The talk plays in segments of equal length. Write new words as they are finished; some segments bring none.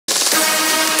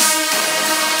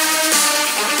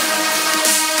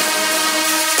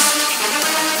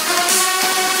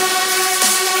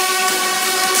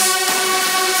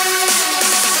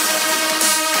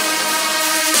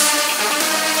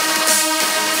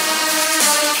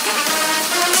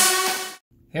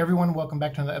Hey everyone, welcome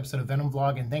back to another episode of Venom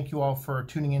Vlog, and thank you all for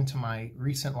tuning into my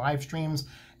recent live streams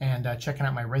and checking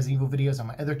out my Resident Evil videos on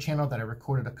my other channel that I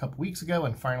recorded a couple weeks ago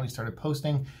and finally started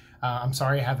posting. I'm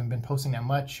sorry I haven't been posting that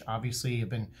much. Obviously, I've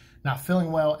been not feeling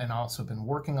well and also been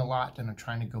working a lot, and I'm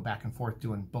trying to go back and forth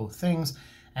doing both things.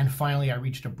 And finally, I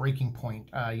reached a breaking point.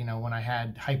 When I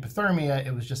had hypothermia,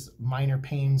 it was just minor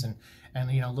pains and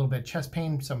a little bit of chest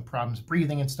pain, some problems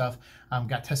breathing and stuff.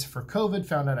 Got tested for COVID,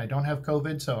 found out I don't have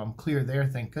COVID, so I'm clear there,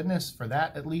 thank goodness for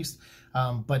that at least.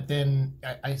 But then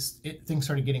things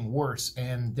started getting worse,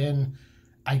 and then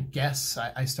I guess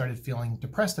I started feeling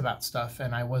depressed about stuff,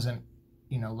 and I wasn't,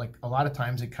 like a lot of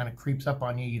times it kind of creeps up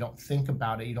on you. You don't think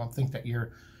about it. You don't think that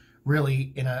you're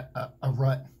really in a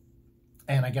rut.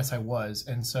 And I guess I was.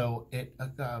 And so it,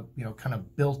 kind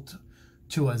of built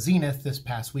to a zenith this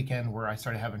past weekend where I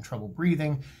started having trouble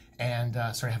breathing and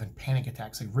started having panic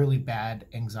attacks, like really bad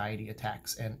anxiety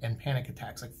attacks and panic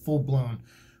attacks, like full blown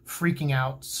freaking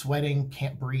out, sweating,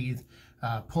 can't breathe,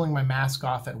 pulling my mask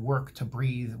off at work to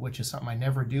breathe, which is something I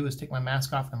never do, is take my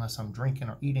mask off unless I'm drinking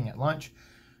or eating at lunch.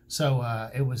 So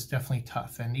it was definitely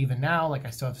tough. And even now, like I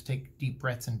still have to take deep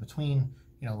breaths in between,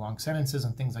 long sentences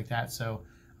and things like that. So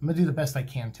I'm gonna do the best I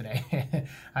can today.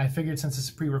 I figured since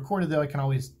it's pre-recorded though, I can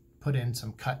always put in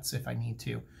some cuts if I need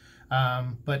to.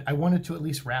 But I wanted to at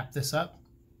least wrap this up,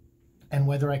 and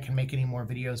whether I can make any more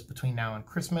videos between now and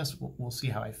Christmas, we'll see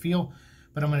how I feel.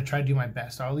 But I'm gonna try to do my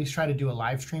best. I'll at least try to do a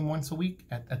live stream once a week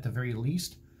at the very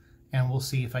least, and we'll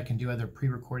see if I can do other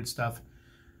pre-recorded stuff.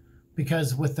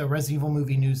 Because with the Resident Evil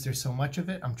movie news, there's so much of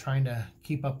it. I'm trying to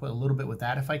keep up with a little bit with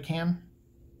that if I can.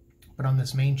 But on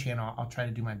this main channel, I'll try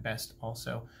to do my best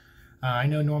also. I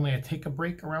know normally I take a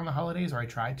break around the holidays, or I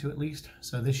try to at least.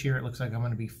 So this year it looks like I'm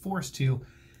going to be forced to,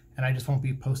 and I just won't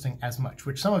be posting as much,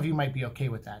 which some of you might be okay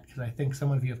with that, because I think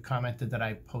some of you have commented that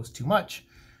I post too much.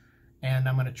 And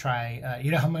I'm going to try,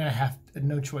 I'm going to have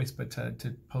no choice but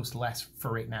to post less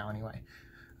for right now anyway.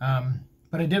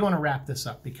 But I did want to wrap this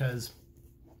up because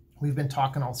we've been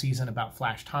talking all season about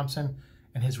Flash Thompson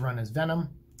and his run as Venom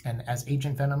and as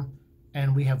Agent Venom.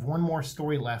 And we have one more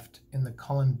story left in the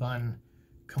Cullen Bunn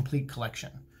complete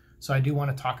collection. So I do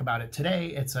want to talk about it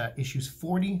today. It's issues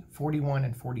 40, 41,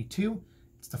 and 42.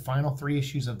 It's the final 3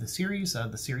 issues of the series.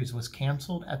 The series was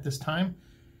canceled at this time.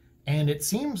 And it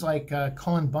seems like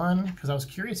Cullen Bunn, because I was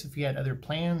curious if he had other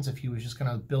plans, if he was just going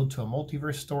to build to a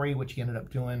multiverse story, which he ended up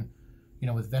doing,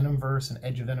 with Venomverse and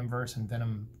Edge of Venomverse and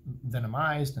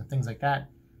Venomized and things like that.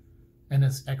 And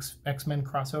his X-Men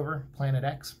crossover, Planet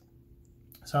X.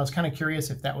 So I was kind of curious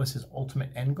if that was his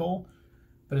ultimate end goal,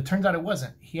 but it turns out it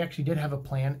wasn't. He actually did have a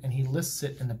plan, and he lists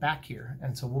it in the back here.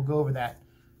 And so we'll go over that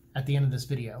at the end of this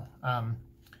video. And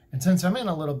since I'm in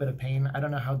a little bit of pain, I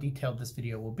don't know how detailed this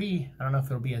video will be. I don't know if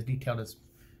it'll be as detailed as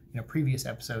previous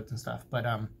episodes and stuff, but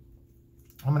I'm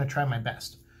going to try my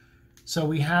best. So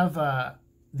we have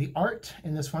the art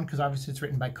in this one, because obviously it's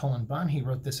written by Cullen Bunn. He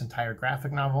wrote this entire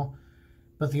graphic novel,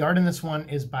 but the art in this one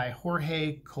is by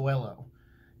Jorge Coelho.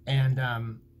 And,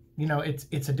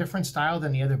 it's a different style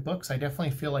than the other books. I definitely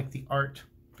feel like the art,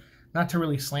 not to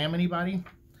really slam anybody,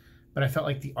 but I felt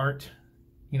like the art,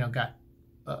 got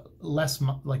less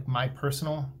like my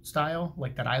personal style,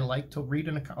 like that I like to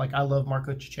read like I love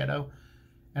Marco Cicchetto.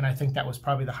 And I think that was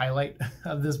probably the highlight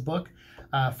of this book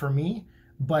for me.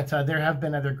 But there have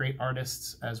been other great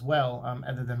artists as well,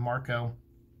 other than Marco.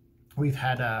 We've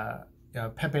had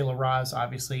Pepe Larraz,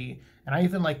 obviously, and I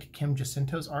even like Kim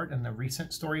Jacinto's art in the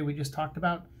recent story we just talked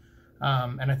about.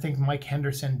 And I think Mike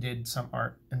Henderson did some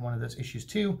art in one of those issues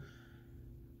too.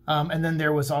 And then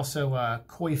there was also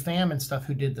Koi Pham and stuff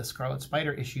who did the Scarlet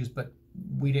Spider issues, but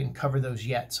we didn't cover those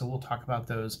yet, so we'll talk about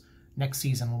those next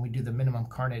season when we do the Minimum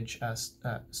Carnage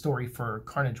story for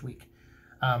Carnage Week.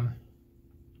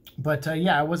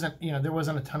 Yeah, I wasn't, there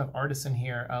wasn't a ton of artists in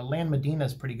here. Lan Medina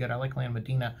is pretty good. I like Lan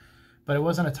Medina. But it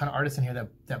wasn't a ton of artists in here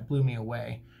that blew me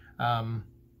away,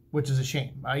 which is a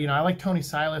shame. I like Tony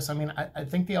Silas. I mean, I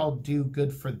think they all do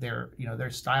good for their,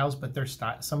 their styles, but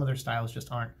some of their styles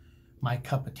just aren't my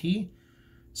cup of tea.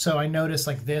 So I noticed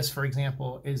like this, for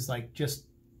example, is like just,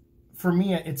 for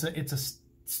me, it's a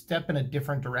step in a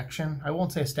different direction. I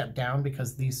won't say a step down,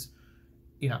 because these,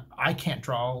 I can't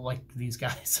draw like these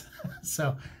guys.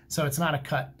 so it's not a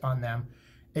cut on them.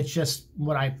 It's just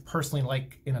what I personally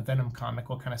like in a Venom comic,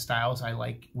 what kind of styles I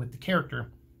like with the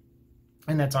character.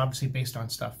 And that's obviously based on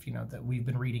stuff, that we've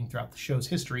been reading throughout the show's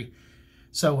history.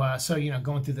 So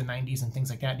going through the 90s and things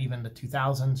like that, and even the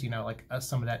 2000s, like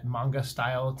some of that manga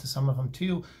style to some of them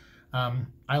too.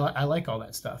 I like all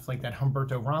that stuff, like that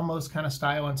Humberto Ramos kind of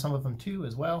style on some of them too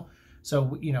as well.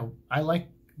 So, I like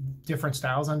different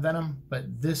styles on Venom,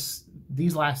 but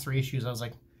these last 3 issues, I was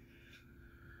like,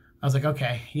 I was like,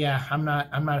 okay, yeah, I'm not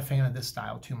a fan of this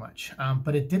style too much.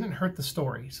 But it didn't hurt the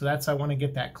story, so I want to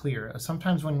get that clear.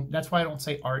 Sometimes that's why I don't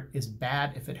say art is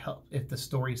bad if the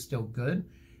story is still good,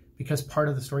 because part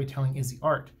of the storytelling is the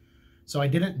art. So I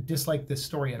didn't dislike this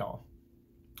story at all.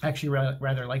 I actually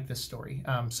rather like this story.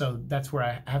 So that's where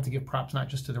I have to give props not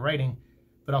just to the writing,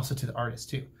 but also to the artist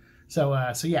too. So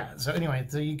yeah. So anyway,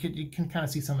 so you can kind of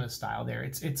see some of the style there.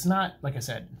 It's not, like I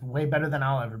said, way better than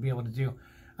I'll ever be able to do.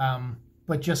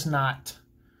 But just not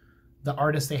the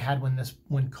artists they had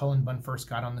when Cullen Bunn first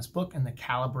got on this book and the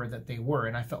caliber that they were.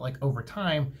 And I felt like over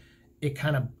time, it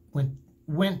kind of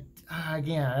went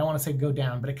again, I don't want to say go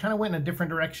down, but it kind of went in a different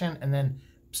direction and then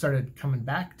started coming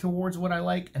back towards what I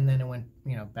like. And then it went,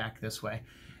 back this way.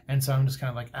 And so I'm just kind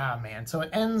of like, man. So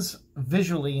it ends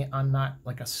visually on not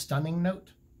like a stunning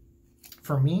note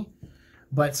for me,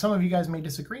 but some of you guys may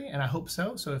disagree, and I hope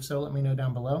so. So if so, let me know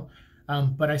down below.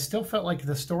 But I still felt like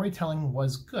the storytelling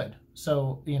was good.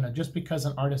 So, just because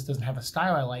an artist doesn't have a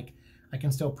style I like, I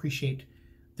can still appreciate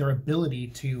their ability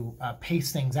to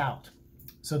pace things out.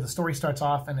 So the story starts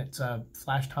off, and it's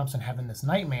Flash Thompson having this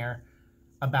nightmare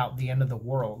about the end of the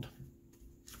world,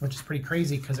 which is pretty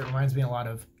crazy because it reminds me a lot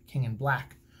of King in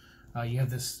Black. You have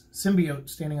this symbiote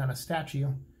standing on a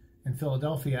statue in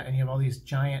Philadelphia, and you have all these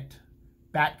giant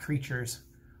bat creatures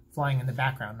flying in the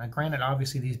background. Now, granted,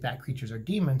 obviously these bat creatures are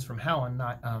demons from hell and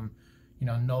not,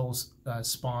 Null's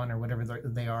spawn or whatever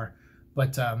they are.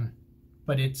 But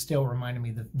it still reminded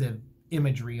me the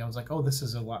imagery. I was like, oh, this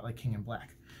is a lot like King in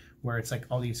Black, where it's like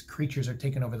all these creatures are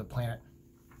taking over the planet.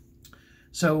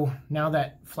 So now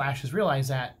that Flash has realized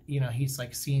that, he's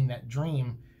like seeing that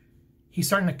dream, he's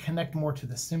starting to connect more to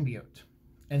the symbiote.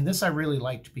 And this I really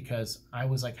liked because I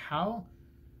was like,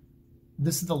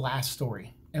 this is the last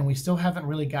story. And we still haven't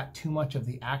really got too much of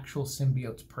the actual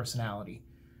symbiote's personality.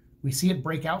 We see it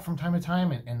break out from time to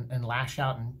time and lash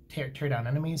out and tear down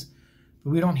enemies, but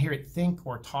we don't hear it think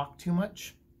or talk too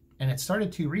much. And it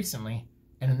started to recently,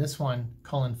 and in this one,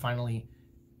 Cullen finally,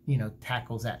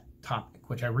 tackles that topic,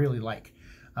 which I really like.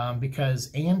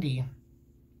 Because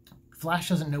Flash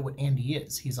doesn't know what Andy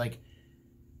is. He's like,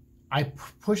 I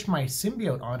pushed my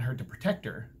symbiote on her to protect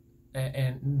her,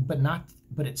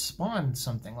 but it spawned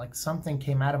something, like something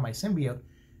came out of my symbiote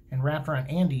and wrapped around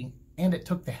Andy, and it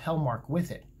took the Hellmark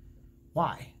with it.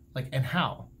 Why? And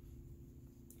how?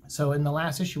 So in the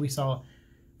last issue we saw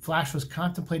Flash was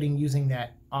contemplating using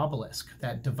that obelisk,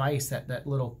 that device, that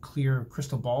little clear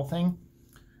crystal ball thing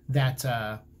that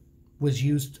was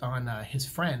used on his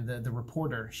friend, the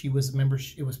reporter. She was, remember,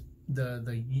 it was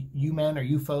the U-Men or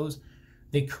UFOs.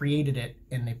 They created it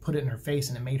and they put it in her face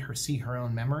and it made her see her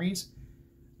own memories.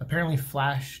 Apparently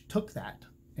Flash took that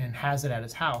and has it at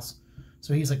his house.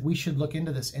 So he's like, we should look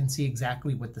into this and see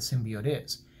exactly what the symbiote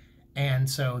is. And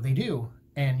so they do.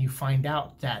 And you find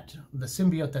out that the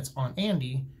symbiote that's on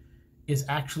Andy is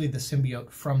actually the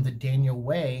symbiote from the Daniel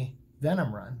Way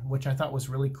Venom run, which I thought was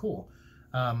really cool.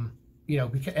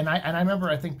 Because, and I remember,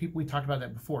 I think we talked about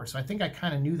that before. So I think I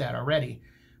kind of knew that already,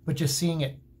 but just seeing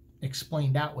it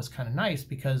explained out was kind of nice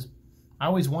because I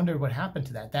always wondered what happened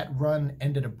to that. That run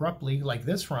ended abruptly like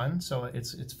this run. So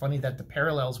it's funny that the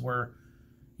parallels were,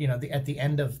 at the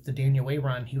end of the Daniel Way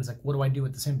run, he was like, what do I do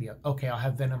with the symbiote? Okay, I'll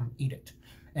have Venom eat it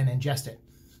and ingest it.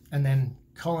 And then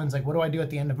Cullen's like, what do I do at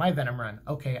the end of my Venom run?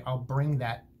 Okay, I'll bring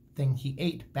that thing he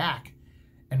ate back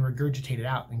and regurgitate it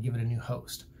out and give it a new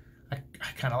host. I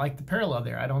kind of like the parallel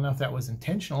there. I don't know if that was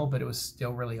intentional, but it was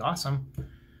still really awesome.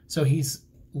 So he's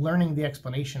learning the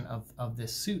explanation of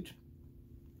this suit,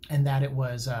 and that it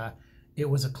was a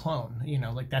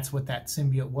clone. That's what that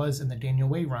symbiote was in the Daniel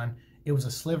Way run. It was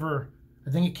a sliver. I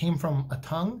think it came from a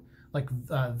tongue.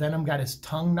 Venom got his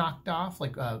tongue knocked off.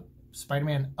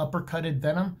 Spider-Man uppercutted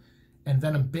Venom, and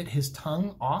Venom bit his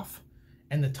tongue off,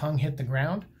 and the tongue hit the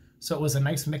ground. So it was a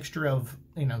nice mixture of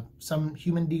some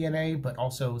human DNA, but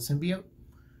also symbiote,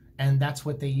 and that's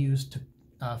what they used to.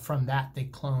 From that, they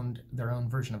cloned their own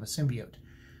version of a symbiote.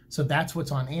 So that's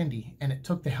what's on Andy. And it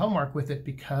took the Hellmark with it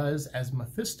because, as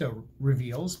Mephisto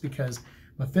reveals, because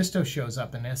Mephisto shows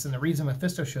up in this. And the reason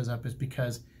Mephisto shows up is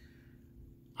because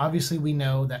obviously we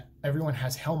know that everyone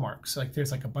has Hellmarks.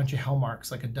 There's a bunch of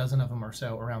Hellmarks, a dozen of them or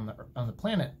so around on the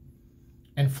planet.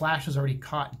 And Flash has already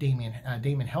caught Damien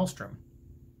Hellstrom.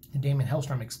 And Damien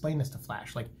Hellstrom explained this to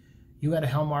Flash. You had a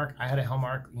Hellmark, I had a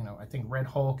Hellmark. I think Red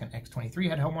Hulk and X-23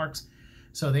 had Hellmarks.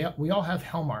 So we all have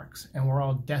Hellmarks, and we're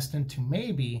all destined to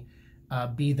maybe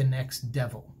be the next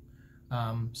devil.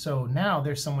 So now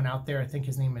there's someone out there, I think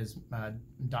his name is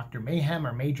Dr. Mayhem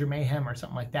or Major Mayhem or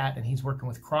something like that, and he's working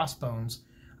with Crossbones,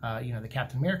 the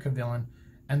Captain America villain,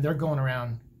 and they're going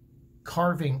around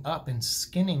carving up and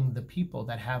skinning the people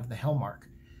that have the Hellmark.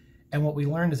 And what we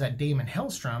learned is that Damon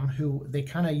Hellstrom, who they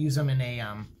kind of use him in a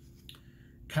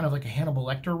kind of like a Hannibal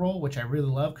Lecter role, which I really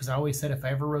love, because I always said if I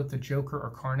ever wrote the Joker or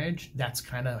Carnage, that's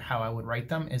kind of how I would write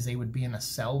them, is they would be in a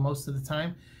cell most of the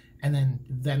time, and then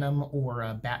Venom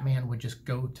or Batman would just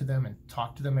go to them and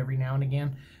talk to them every now and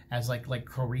again, as like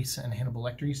Clarice and Hannibal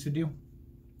Lecter used to do.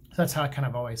 So that's how I kind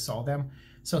of always saw them.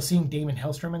 So seeing Damon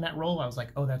Hellstrom in that role, I was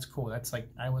like, oh, that's cool. That's like,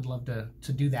 I would love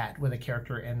to do that with a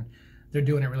character, and they're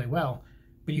doing it really well.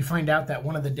 But you find out that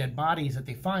one of the dead bodies that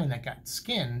they find that got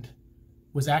skinned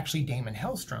was actually Damon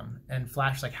Hellstrom. And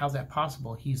Flash like, how's that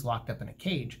possible? He's locked up in a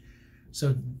cage.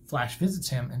 So Flash visits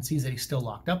him and sees that he's still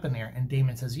locked up in there. And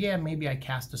Damon says, yeah, maybe I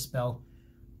cast a spell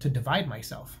to divide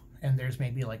myself. And there's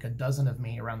maybe like a dozen of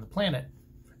me around the planet.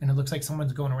 And it looks like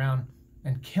someone's going around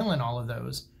and killing all of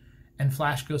those. And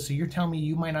Flash goes, so you're telling me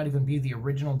you might not even be the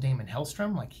original Damon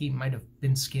Hellstrom? Like he might have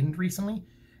been skinned recently?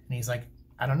 And he's like,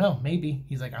 I don't know, maybe.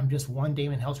 He's like, I'm just one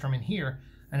Damon Hellstrom in here.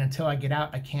 And until I get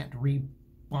out, I can't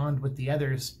rebond with the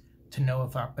others to know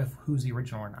if who's the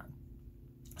original or not.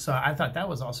 So I thought that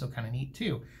was also kind of neat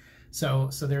too.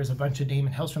 So there's a bunch of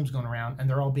Damon Hellstroms going around, and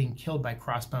they're all being killed by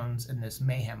Crossbones and this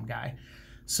Mayhem guy.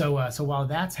 So while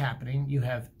that's happening, you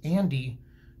have Andy,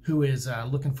 who is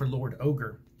looking for Lord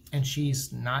Ogre, and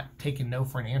she's not taking no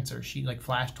for an answer. She, like,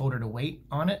 Flash told her to wait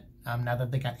on it now that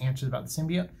they got answers about the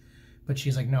symbiote, but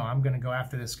she's like, no, I'm going to go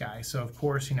after this guy. So of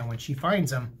course, you know, when she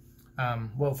finds him,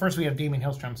 well, first we have Damon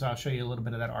Hellstrom, so I'll show you a little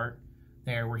bit of that art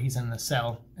there where he's in the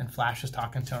cell and Flash is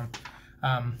talking to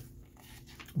him.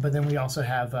 But then we also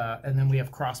have, and then we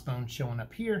have Crossbones showing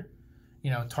up here,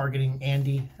 you know, targeting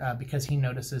Andy because he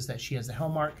notices that she has the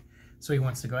Hellmark, so he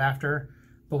wants to go after her.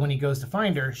 But when he goes to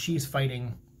find her, she's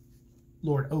fighting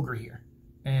Lord Ogre here.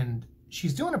 And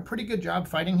she's doing a pretty good job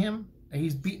fighting him.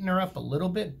 He's beating her up a little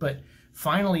bit, but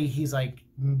finally he's like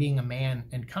being a man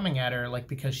and coming at her, like,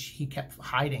 because he kept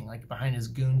hiding like behind his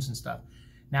goons and stuff.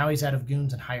 Now he's out of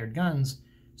goons and hired guns.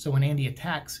 So when Andy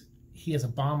attacks, he has a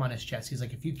bomb on his chest. He's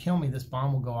like, if you kill me, this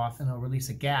bomb will go off and it'll release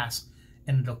a gas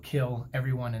and it'll kill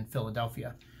everyone in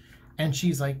Philadelphia. And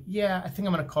she's like, yeah, I think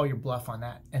I'm going to call your bluff on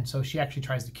that. And so she actually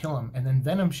tries to kill him. And then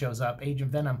Venom shows up,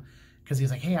 Agent Venom, because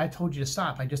he's like, hey, I told you to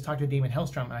stop. I just talked to Damon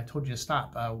Hellstrom and I told you to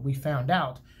stop. We found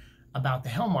out about the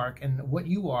Hellmark and what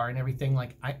you are and everything.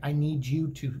 Like, I need you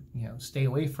to, you know, stay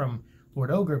away from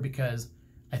Lord Ogre because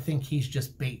I think he's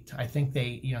just bait. I think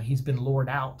they, you know, he's been lured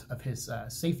out of his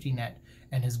safety net,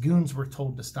 and his goons were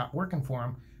told to stop working for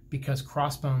him because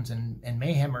Crossbones and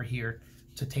Mayhem are here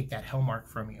to take that Hellmark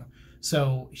from you.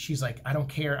 So she's like, I don't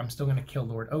care. I'm still going to kill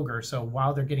Lord Ogre. So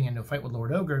while they're getting into a fight with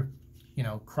Lord Ogre, you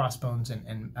know, Crossbones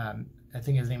and I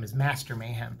think his name is Master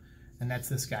Mayhem, and that's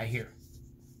this guy here.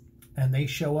 And they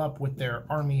show up with their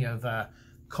army of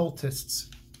cultists,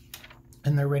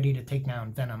 and they're ready to take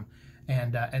down Venom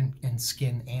and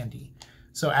skin Andy.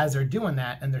 So as they're doing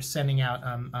that, and they're sending out,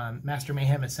 Master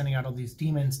Mayhem is sending out all these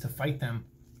demons to fight them.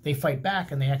 They fight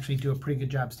back, and they actually do a pretty good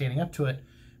job standing up to it.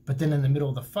 But then in the middle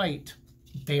of the fight,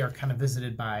 they are kind of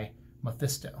visited by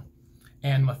Mephisto.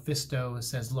 And Mephisto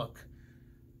says, look,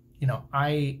 you know,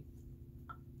 I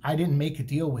didn't make a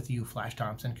deal with you, Flash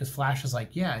Thompson, because Flash is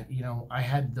like, yeah, you know, I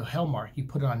had the Hellmark, you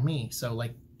put it on me, so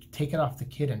like take it off the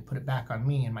kid and put it back on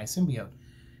me and my symbiote.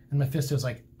 And Mephisto's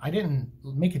like, I didn't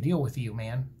make a deal with you,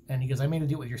 man. And he goes, I made a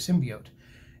deal with your symbiote.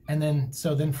 And then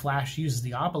so then Flash uses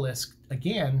the obelisk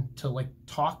again to like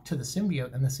talk to the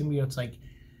symbiote, and the symbiote's like,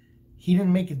 he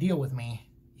didn't make a deal with me,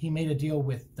 he made a deal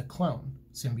with the clone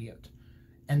symbiote.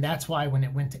 And that's why when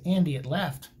it went to Andy, it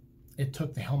left, it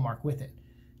took the Hellmark with it.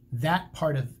 That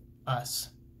part of us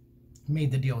made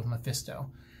the deal with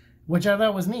Mephisto, which I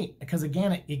thought was neat, because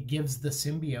again, it gives the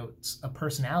symbiotes a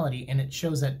personality, and it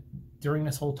shows that during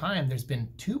this whole time there's been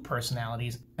two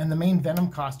personalities. And the main Venom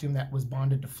costume that was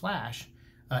bonded to Flash,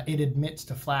 it admits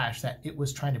to Flash that it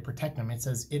was trying to protect him.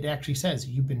 It actually says,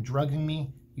 you've been drugging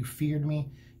me, you feared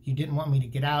me, you didn't want me to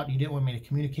get out, you didn't want me to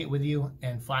communicate with you.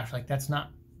 And Flash, like, that's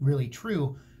not really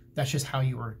true, that's just how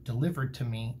you were delivered to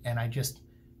me, and I just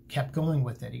kept going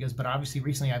with it. He goes, but obviously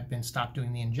recently I've been stopped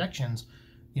doing the injections,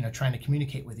 you know, trying to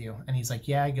communicate with you. And he's like,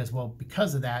 yeah. He goes, well,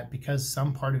 because of that, because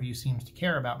some part of you seems to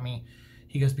care about me.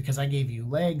 He goes, because I gave you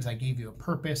legs, I gave you a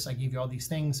purpose, I gave you all these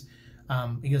things.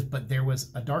 He goes, but there was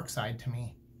a dark side to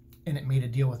me, and it made a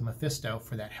deal with Mephisto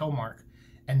for that Hellmark.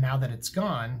 And now that it's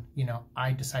gone, you know,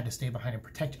 I decided to stay behind and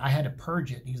protect you. I had to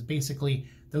purge it. He's basically,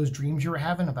 those dreams you were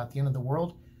having about the end of the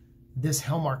world, this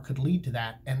Hellmark could lead to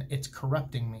that, and it's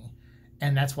corrupting me.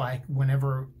 And that's why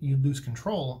whenever you lose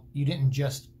control, you didn't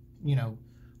just, you know,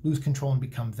 lose control and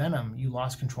become Venom. You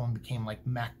lost control and became like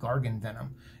Mac Gargan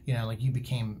Venom. You know, like you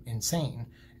became insane.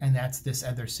 And that's this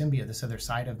other symbiote, this other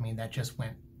side of me that just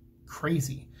went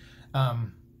crazy.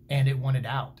 and it wanted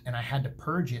out, and I had to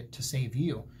purge it to save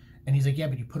you. And he's like, yeah,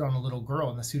 but you put on a little girl.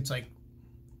 And the suit's like,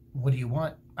 what do you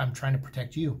want? I'm trying to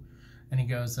protect you. And he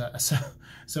goes,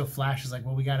 so Flash is like,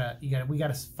 well, we gotta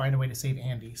find a way to save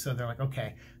Andy. So they're like,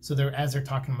 okay. So as they're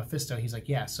talking to Mephisto, he's like,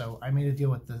 yeah, so I made a deal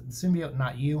with the symbiote,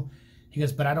 not you. He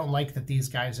goes, but I don't like that these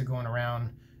guys are going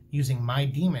around using my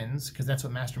demons, because that's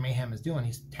what Master Mayhem is doing.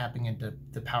 He's tapping into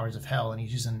the powers of hell, and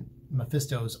he's using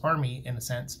Mephisto's army, in a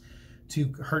sense,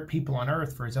 to hurt people on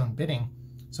Earth for his own bidding.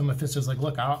 So Mephisto's like,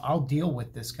 look, I'll deal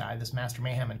with this guy, this Master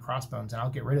Mayhem and Crossbones, and I'll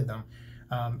get rid of them.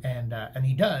 And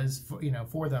he does,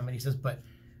 for them. And he says, but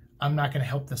I'm not going to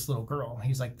help this little girl.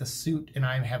 He's like, the suit and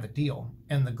I have a deal.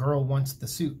 And the girl wants the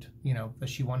suit, but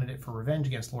she wanted it for revenge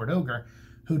against Lord Ogre,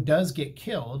 who does get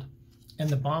killed. And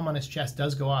the bomb on his chest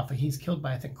does go off. He's killed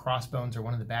by, I think, Crossbones or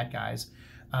one of the bad guys.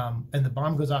 And the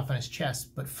bomb goes off on his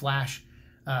chest, but Flash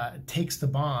takes the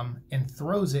bomb and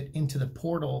throws it into the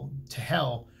portal to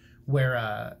hell,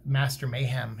 where Master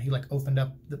Mayhem, he like opened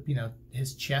up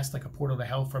his chest, like a portal to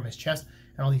hell from his chest,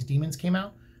 and all these demons came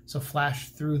out. So Flash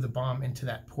threw the bomb into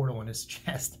that portal in his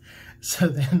chest. So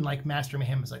then like Master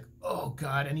Mayhem is like, oh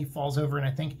God, and he falls over, and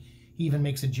I think he even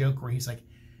makes a joke where he's like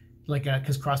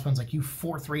because Crossbone's like, you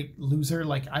fourth-rate loser,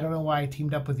 like I don't know why I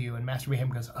teamed up with you, and Master Mayhem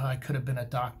goes, oh, I could have been a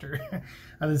doctor.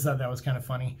 I just thought that was kind of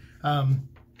funny.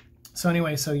 So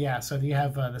anyway, so you have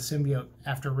the symbiote.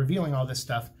 After revealing all this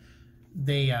stuff,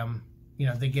 they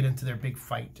they get into their big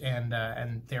fight,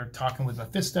 and they're talking with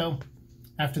Mephisto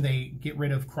after they get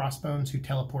rid of Crossbones, who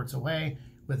teleports away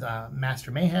with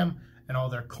Master Mayhem and all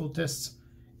their cultists.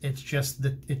 It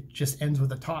just ends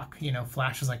with a talk.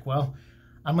 Flash is like, well,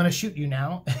 I'm gonna shoot you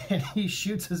now, and he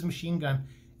shoots his machine gun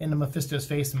into Mephisto's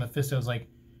face, and Mephisto's like,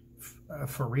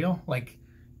 for real? Like,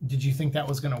 did you think that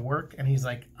was gonna work? And he's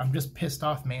like, I'm just pissed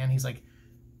off, man. He's like,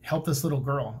 help this little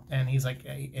girl. And he's like,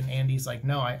 and Andy's like,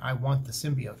 no, I want the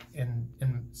symbiote.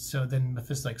 And so then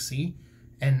Mephisto's like, see,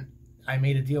 and I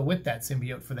made a deal with that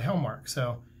symbiote for the Hellmark.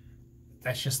 So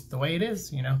that's just the way it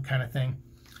is, kind of thing.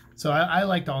 So I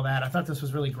liked all that. I thought this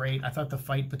was really great. I thought the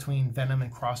fight between Venom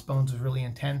and Crossbones was really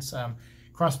intense.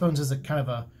 Crossbones is a kind of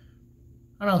a,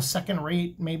 I don't know,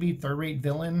 second-rate, maybe third-rate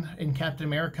villain in Captain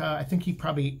America. I think he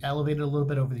probably elevated a little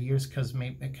bit over the years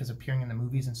because appearing in the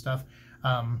movies and stuff.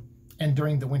 And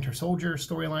during the Winter Soldier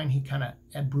storyline,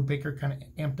 Ed Brubaker kind of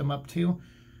amped him up too.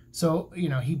 So,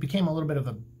 he became a little bit of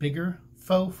a bigger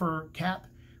foe for Cap,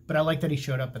 but I like that he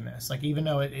showed up in this. Like, even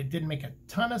though it didn't make a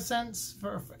ton of sense,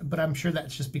 but I'm sure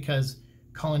that's just because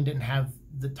Cullen didn't have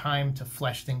the time to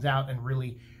flesh things out and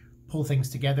really pull things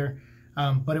together.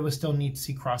 But it was still neat to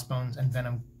see Crossbones and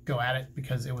Venom go at it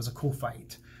because it was a cool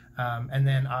fight. And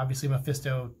then, obviously,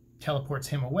 Mephisto teleports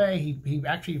him away. He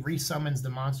actually resummons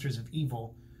the monsters of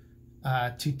evil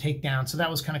to take down. So that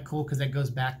was kind of cool because that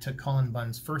goes back to Cullen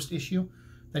Bunn's first issue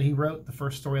that he wrote. The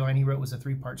first storyline he wrote was a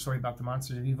 3-part story about the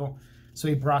monsters of evil. So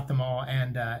he brought them all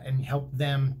and helped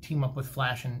them team up with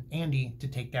Flash and Andy to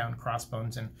take down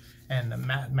Crossbones and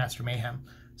Master Mayhem.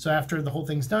 So after the whole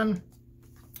thing's done,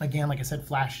 again, like I said,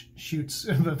 Flash shoots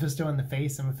Mephisto in the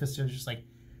face, and Mephisto's just like,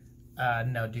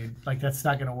 no, dude, like that's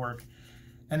not going to work.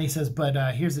 And he says, but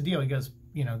here's the deal. He goes,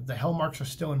 the Hellmarks are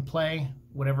still in play.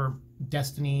 Whatever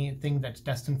destiny thing that's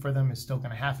destined for them is still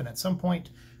going to happen at some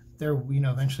point. There,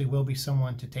 eventually will be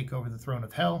someone to take over the throne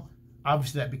of hell.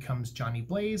 Obviously, that becomes Johnny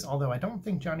Blaze, although I don't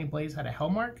think Johnny Blaze had a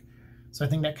Hellmark. So I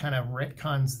think that kind of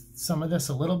retcons some of this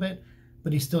a little bit,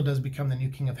 but he still does become the new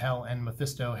king of hell, and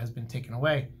Mephisto has been taken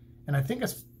away. And I think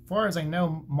as far as I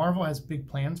know, Marvel has big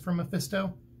plans for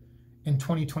Mephisto in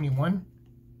 2021,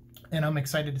 and I'm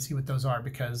excited to see what those are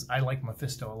because I like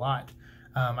Mephisto a lot.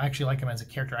 I actually like him as a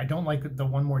character. I don't like the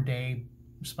One More Day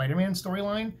Spider-Man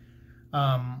storyline,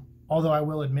 although I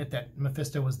will admit that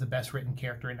Mephisto was the best written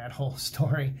character in that whole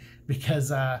story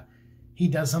because he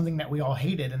does something that we all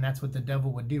hated, and that's what the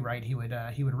devil would do, right? He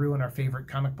would ruin our favorite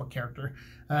comic book character.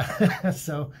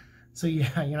 So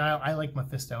yeah, I like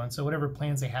Mephisto, and so whatever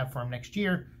plans they have for him next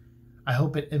year, I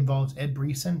hope it involves Ed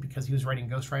Brisson because he was writing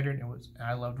Ghost Rider, and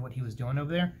I loved what he was doing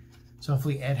over there. So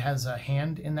hopefully Ed has a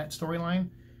hand in that storyline,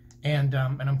 and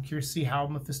I'm curious to see how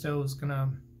Mephisto is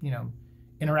gonna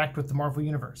interact with the Marvel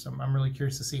universe. I'm really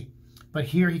curious to see. But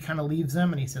here he kind of leaves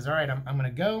them and he says, all right, I'm going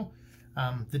to go.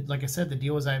 Like I said, the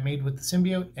deal was I made with the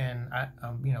symbiote, and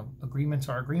agreements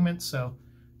are agreements. So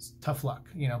tough luck,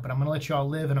 but I'm going to let you all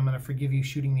live, and I'm going to forgive you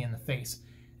shooting me in the face.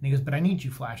 And he goes, but I need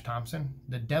you, Flash Thompson.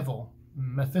 The devil,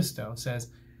 Mephisto, says,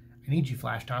 I need you,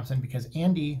 Flash Thompson, because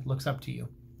Andy looks up to you.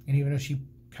 And even though she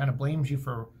kind of blames you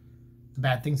for the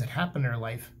bad things that happen in her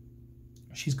life,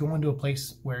 she's going to a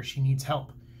place where she needs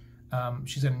help.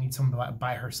 She's going to need someone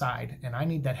by her side, and I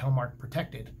need that Hellmark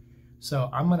protected. So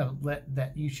I'm going to let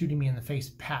that you shooting me in the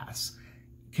face pass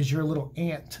because you're a little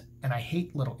ant and I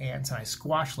hate little ants and I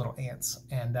squash little ants.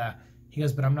 And he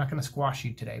goes, but I'm not going to squash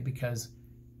you today because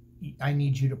I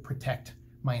need you to protect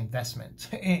my investment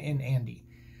in Andy.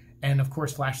 And of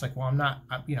course, Flash's like, well, I'm not,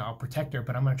 you know, I'll protect her,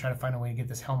 but I'm going to try to find a way to get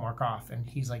this Hellmark off. And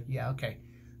he's like, yeah, okay,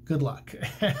 good luck.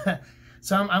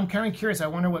 So I'm kind of curious. I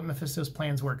wonder what Mephisto's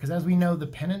plans were, because as we know, the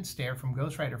penance stare from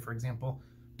Ghost Rider, for example,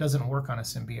 doesn't work on a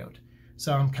symbiote.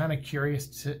 So I'm kind of curious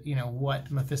to, you know, what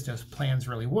Mephisto's plans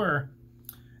really were,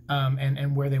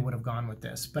 and where they would have gone with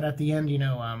this. But at the end, you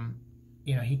know,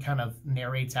 he kind of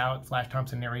narrates out, Flash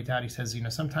Thompson narrates out, he says, you know,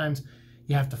 sometimes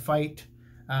you have to fight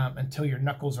until your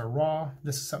knuckles are raw.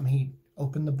 This is something he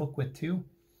opened the book with too.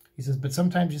 He says, but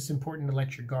sometimes it's important to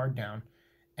let your guard down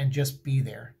and just be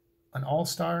there. An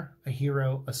all-star, a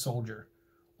hero, a soldier.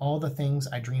 All the things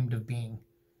I dreamed of being.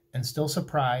 And still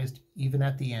surprised, even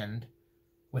at the end,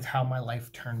 with how my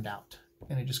life turned out.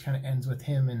 And it just kind of ends with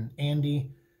him and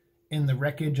Andy in the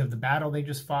wreckage of the battle they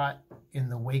just fought, in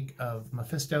the wake of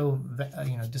Mephisto,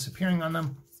 you know, disappearing on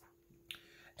them,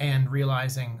 and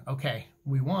realizing, okay,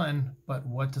 we won, but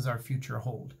what does our future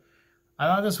hold? I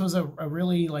thought this was a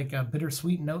really like a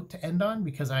bittersweet note to end on,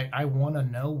 because I want to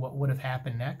know what would have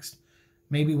happened next.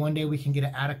 Maybe one day we can get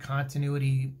an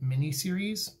out-of-continuity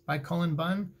miniseries by Cullen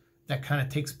Bunn that kind of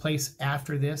takes place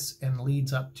after this and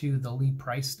leads up to the Lee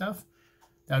Price stuff.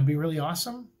 That would be really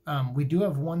awesome. We do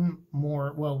have one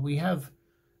more. Well, we have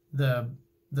the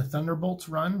Thunderbolts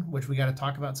run, which we got to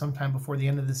talk about sometime before the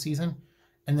end of the season.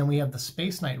 And then we have the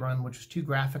Space Knight run, which is 2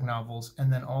 graphic novels.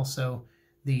 And then also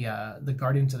the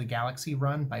Guardians of the Galaxy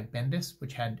run by Bendis,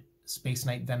 which had Space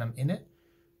Knight Venom in it.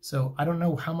 So I don't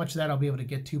know how much of that I'll be able to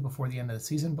get to before the end of the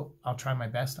season, but I'll try my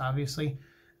best, obviously.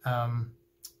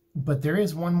 But there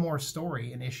is one more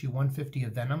story in issue 150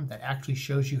 of Venom that actually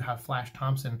shows you how Flash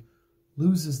Thompson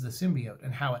loses the symbiote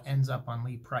and how it ends up on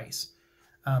Lee Price.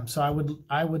 So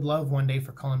I would love one day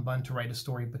for Cullen Bunn to write a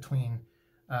story between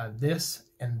this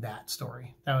and that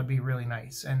story. That would be really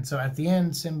nice. And so at the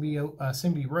end,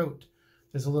 Symbi wrote,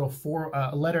 there's a little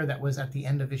letter that was at the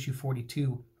end of issue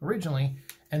 42 originally,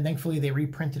 and thankfully they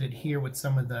reprinted it here with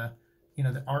some of the, you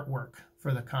know, the artwork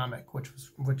for the comic, which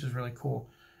is really cool.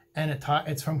 And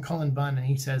it's from Cullen Bunn, and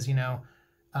he says, you know,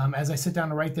 as I sit down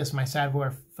to write this, my sad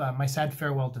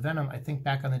farewell to Venom, I think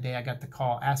back on the day I got the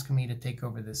call asking me to take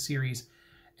over this series.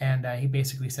 And he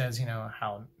basically says, you know,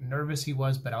 how nervous he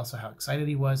was, but also how excited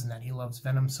he was, and that he loves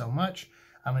Venom so much,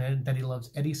 and that he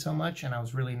loves Eddie so much. And I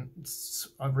was really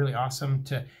awesome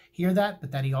to hear that,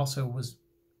 but that he also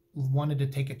wanted to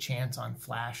take a chance on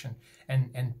Flash,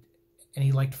 and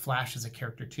he liked Flash as a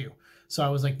character too. So I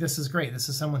was like, this is great. This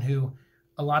is someone who,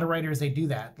 a lot of writers, they do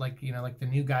that. Like, you know, like the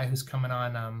new guy who's coming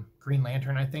on Green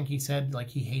Lantern, I think he said, like,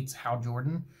 he hates Hal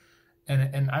Jordan.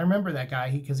 And I remember that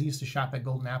guy because he used to shop at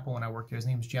Golden Apple when I worked there. His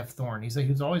name's Jeff Thorne. He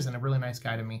was always a really nice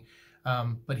guy to me.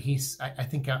 But I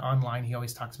think online he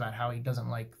always talks about how he doesn't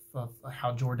like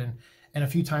Hal Jordan. And a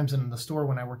few times in the store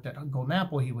when I worked at Golden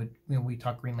Apple, he would, you know, we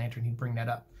talk Green Lantern, he'd bring that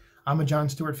up. I'm a John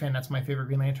Stewart fan. That's my favorite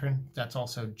Green Lantern. That's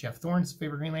also Jeff Thorne's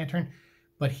favorite Green Lantern.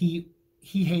 But he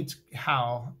hates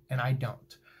Hal, and I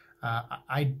don't.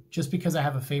 I just because I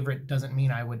have a favorite doesn't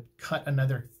mean I would cut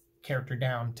another character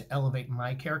down to elevate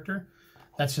my character.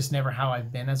 That's just never how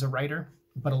I've been as a writer.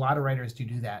 But a lot of writers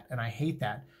do that, and I hate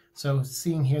that. So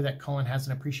seeing here that Cullen has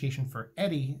an appreciation for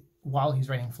Eddie while he's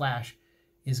writing Flash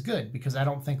is good, because I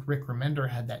don't think Rick Remender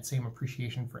had that same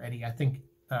appreciation for Eddie. I think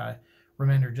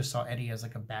Remender just saw Eddie as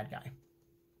like a bad guy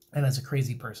and as a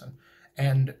crazy person.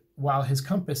 And while his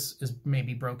compass is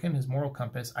maybe broken, his moral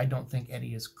compass, I don't think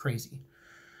Eddie is crazy.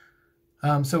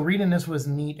 So reading this was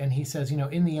neat, and he says, you know,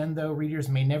 in the end, though, readers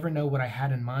may never know what I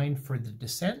had in mind for The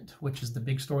Descent, which is the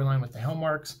big storyline with the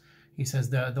Hellmarks. He says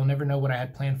they'll never know what I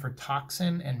had planned for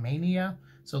Toxin and Mania.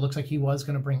 So it looks like he was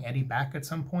going to bring Eddie back at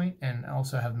some point and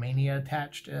also have Mania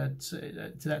attached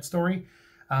to that story.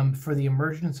 For the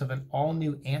emergence of an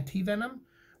all-new anti-Venom,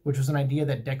 which was an idea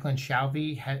that Declan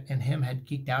Shalvey and him had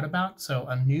geeked out about. So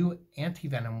a new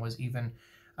anti-Venom was even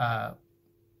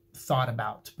thought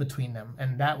about between them,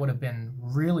 and that would have been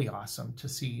really awesome to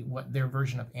see what their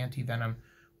version of anti-Venom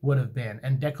would have been.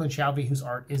 And Declan Shalvey, whose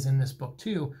art is in this book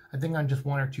too, I think on just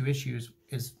 1 or 2 issues,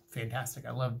 is fantastic.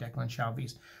 I love Declan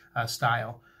Shalvey's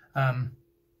style. And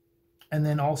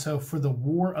then also for the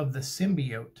War of the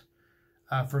Symbiote,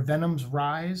 for Venom's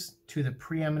rise to the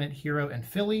preeminent hero in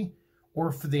Philly,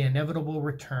 or for the inevitable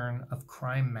return of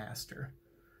Crime Master.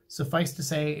 Suffice to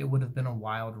say, it would have been a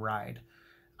wild ride.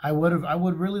 I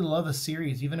would really love a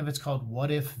series, even if it's called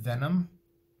What If Venom.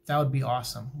 That would be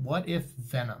awesome. What if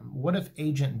Venom? What if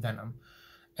Agent Venom?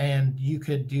 And you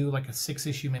could do like a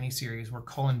 6-issue miniseries where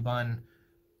Cullen Bunn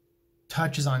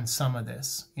touches on some of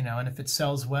this, you know, and if it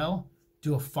sells well,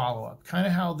 do a follow-up. Kind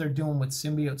of how they're doing with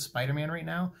Symbiote Spider-Man right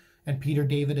now. And Peter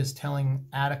David is telling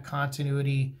out of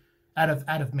continuity, out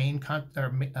of main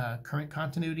current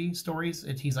continuity stories.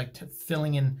 He's like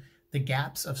filling in the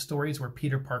gaps of stories where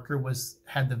Peter Parker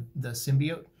had the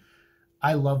symbiote.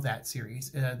 I love that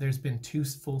series. There's been 2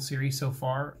 full series so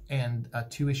far, and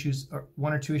 2 issues, or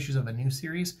 1 or 2 issues of a new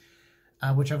series,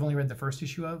 which I've only read the first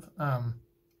issue of.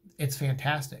 It's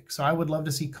fantastic. So I would love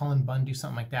to see Cullen Bunn do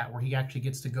something like that, where he actually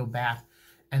gets to go back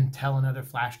and tell another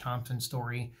Flash Thompson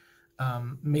story.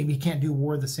 Maybe he can't do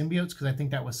War of the Symbiotes, because I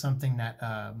think that was something that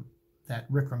that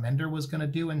Rick Remender was going to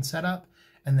do and set up,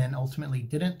 and then ultimately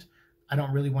didn't. I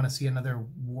don't really want to see another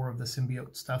War of the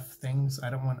Symbiote stuff things. I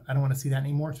don't want to see that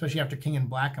anymore, especially after King in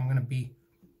Black.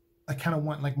 I kind of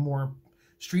want like more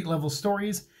street level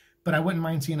stories, but I wouldn't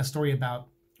mind seeing a story about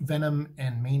Venom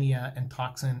and Mania and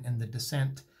Toxin and the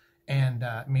Descent, and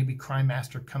maybe Crime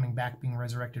Master coming back, being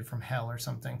resurrected from hell or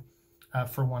something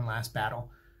for one last battle.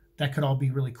 That could all be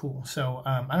really cool. So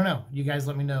I don't know. You guys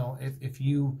let me know if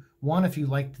you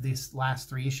liked these last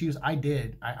 3 issues. I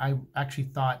did. I actually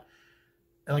thought,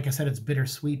 like I said, it's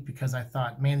bittersweet, because I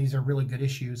thought, man, these are really good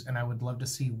issues, and I would love to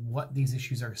see what these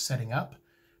issues are setting up,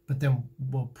 but then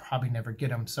we'll probably never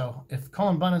get them. So if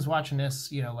Cullen Bunn is watching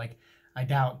this, you know, like, I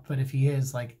doubt, but if he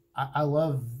is, like, I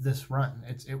love this run.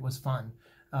 It was fun.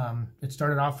 It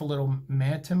started off a little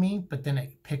meh to me, but then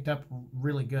it picked up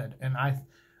really good, and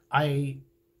I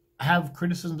have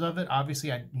criticisms of it.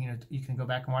 Obviously, you can go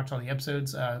back and watch all the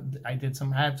episodes. I had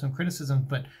some criticisms,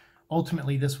 but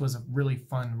ultimately this was a really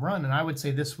fun run, and I would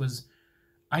say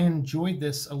I enjoyed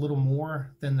this a little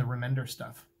more than the Remender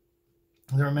stuff.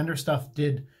 The Remender stuff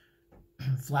did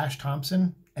Flash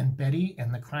Thompson and Betty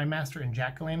and the Crime Master and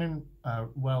Jack-O-Lantern,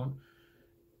 well,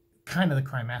 kind of the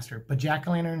Crime Master, but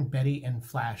Jack-O-Lantern, Betty, and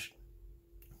Flash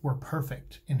were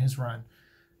perfect in his run.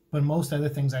 But most other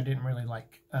things I didn't really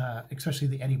like, especially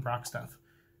the Eddie Brock stuff.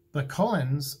 But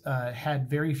Cullen's had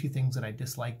very few things that I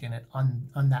disliked in it on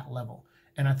that level.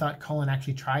 And I thought Cullen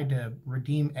actually tried to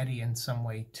redeem Eddie in some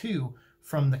way too,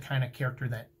 from the kind of character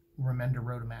that Remender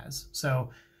wrote him as.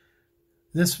 So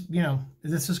this,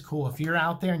 this is cool. If you're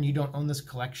out there and you don't own this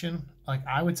collection, like,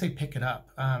 I would say pick it up.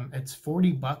 It's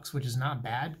 $40, which is not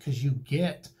bad, because you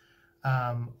get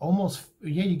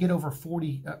you get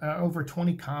over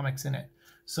 20 comics in it.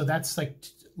 So that's like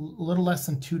a little less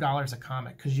than $2 a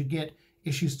comic, because you get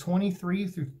issues 23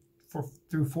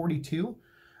 through 42.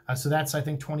 So that's, I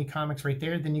think, 20 comics right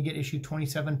there. Then you get issue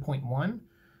 27.1.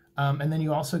 And then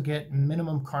you also get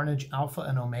Minimum Carnage Alpha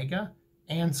and Omega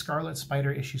and Scarlet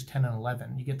Spider issues 10 and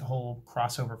 11. You get the whole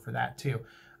crossover for that too.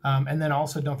 And then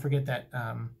also don't forget that,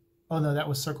 oh no, that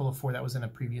was Circle of 4. That was in a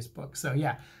previous book. So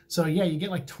yeah, you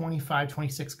get like 25,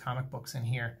 26 comic books in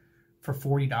here for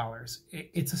 $40.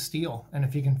 It's a steal. And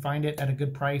if you can find it at a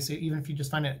good price, even if you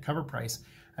just find it at cover price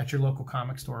at your local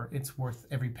comic store, it's worth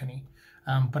every penny.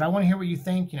 But I want to hear what you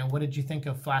think. What did you think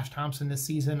of Flash Thompson this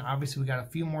season? Obviously, we got a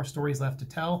few more stories left to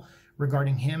tell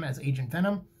regarding him as Agent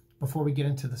Venom before we get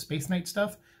into the Space Knight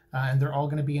stuff. And they're all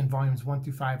going to be in volumes 1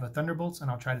 through 5 of Thunderbolts,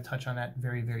 and I'll try to touch on that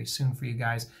very, very soon for you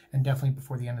guys, and definitely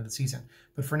before the end of the season.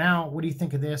 But for now, what do you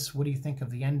think of this? What do you think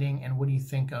of the ending? And what do you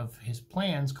think of his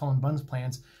plans, Cullen Bunn's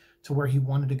plans, to where he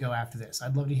wanted to go after this?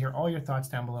 I'd love to hear all your thoughts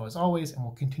down below as always, and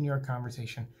we'll continue our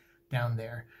conversation down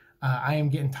there. I am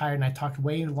getting tired, and I talked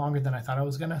way longer than I thought I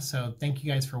was gonna, so thank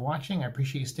you guys for watching. I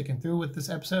appreciate you sticking through with this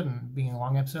episode and being a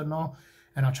long episode and all,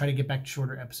 and I'll try to get back to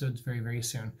shorter episodes very, very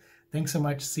soon. Thanks so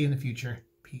much. See you in the future.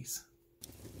 Peace.